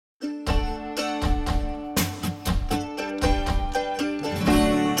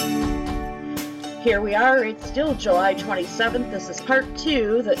Here we are, it's still July 27th. This is part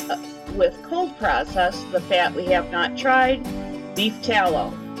 2 with cold process, the fat we have not tried, beef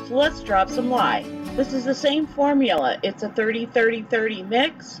tallow. So let's drop some lye. This is the same formula. It's a 30-30-30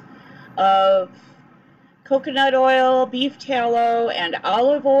 mix of coconut oil, beef tallow, and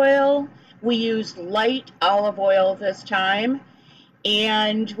olive oil. We used light olive oil this time,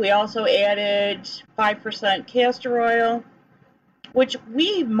 and we also added 5% castor oil, which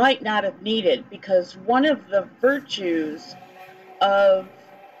we might not have needed, because one of the virtues of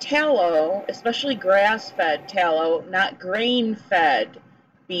tallow, especially grass-fed tallow, not grain-fed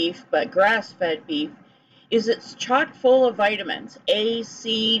beef, but grass-fed beef, is it's chock full of vitamins, A,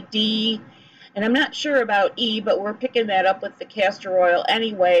 C, D, and I'm not sure about E, but we're picking that up with the castor oil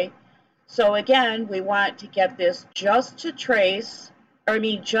anyway. So again, we want to get this just to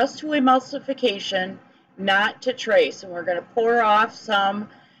emulsification, not to trace. And we're going to pour off some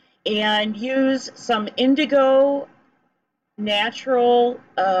and use some indigo natural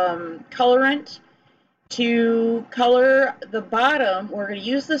colorant to color the bottom. We're going to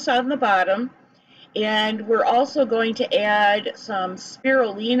use this on the bottom, and we're also going to add some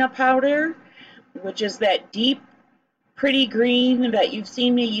spirulina powder, which is that deep, pretty green that you've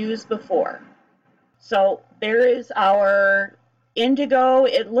seen me use before. So there is our indigo.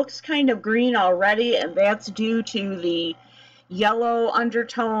 It looks kind of green already, and that's due to the yellow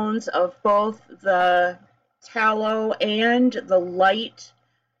undertones of both the tallow and the light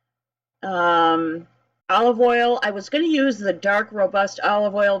olive oil. I was going to use the dark robust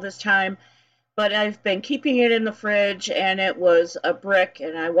olive oil this time, but I've been keeping it in the fridge, and it was a brick,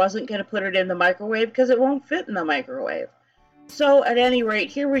 and I wasn't going to put it in the microwave because it won't fit in the microwave. So at any rate,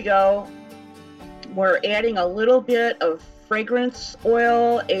 here we go. We're adding a little bit of fragrance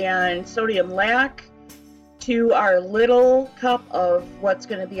oil and sodium lac to our little cup of what's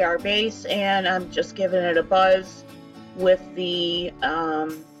going to be our base, and I'm just giving it a buzz with the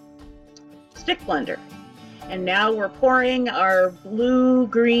stick blender. And now we're pouring our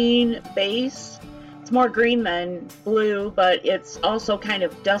blue-green base. It's more green than blue, but it's also kind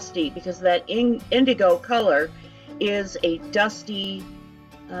of dusty because that indigo color is a dusty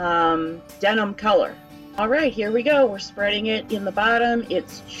denim color. All right, here we go. We're spreading it in the bottom.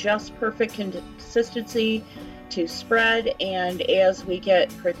 It's just perfect consistency to spread, and as we get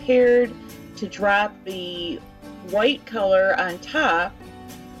prepared to drop the white color on top,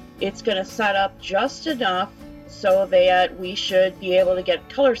 it's going to set up just enough so that we should be able to get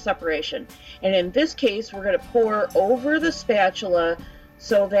color separation. And in this case, we're going to pour over the spatula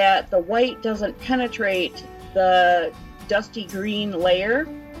so that the white doesn't penetrate the dusty green layer.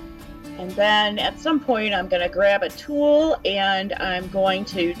 And then at some point, I'm going to grab a tool and I'm going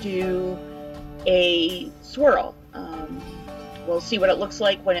to do a swirl. We'll see what it looks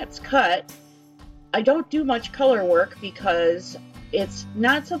like when it's cut. I don't do much color work because it's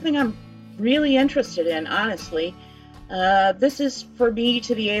not something I'm really interested in, honestly. This is for me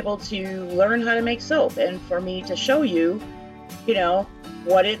to be able to learn how to make soap, and for me to show you,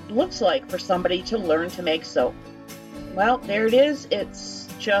 what it looks like for somebody to learn to make soap. Well, there it is. It's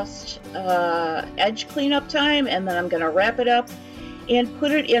just edge cleanup time, and then I'm going to wrap it up and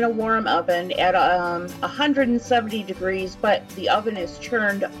put it in a warm oven at 170 degrees, but the oven is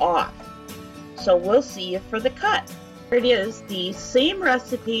turned off. So we'll see you for the cut. Here it is, the same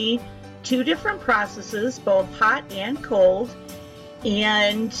recipe, 2 different processes, both hot and cold,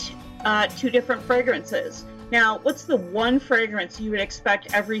 and 2 different fragrances. Now, what's the one fragrance you would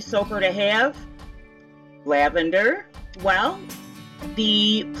expect every soaper to have? Lavender. Well,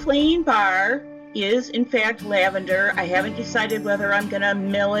 the plain bar is in fact lavender. I haven't decided whether I'm going to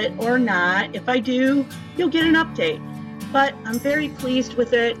mill it or not. If I do, you'll get an update. But I'm very pleased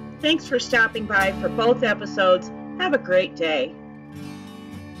with it. Thanks for stopping by for both episodes. Have a great day.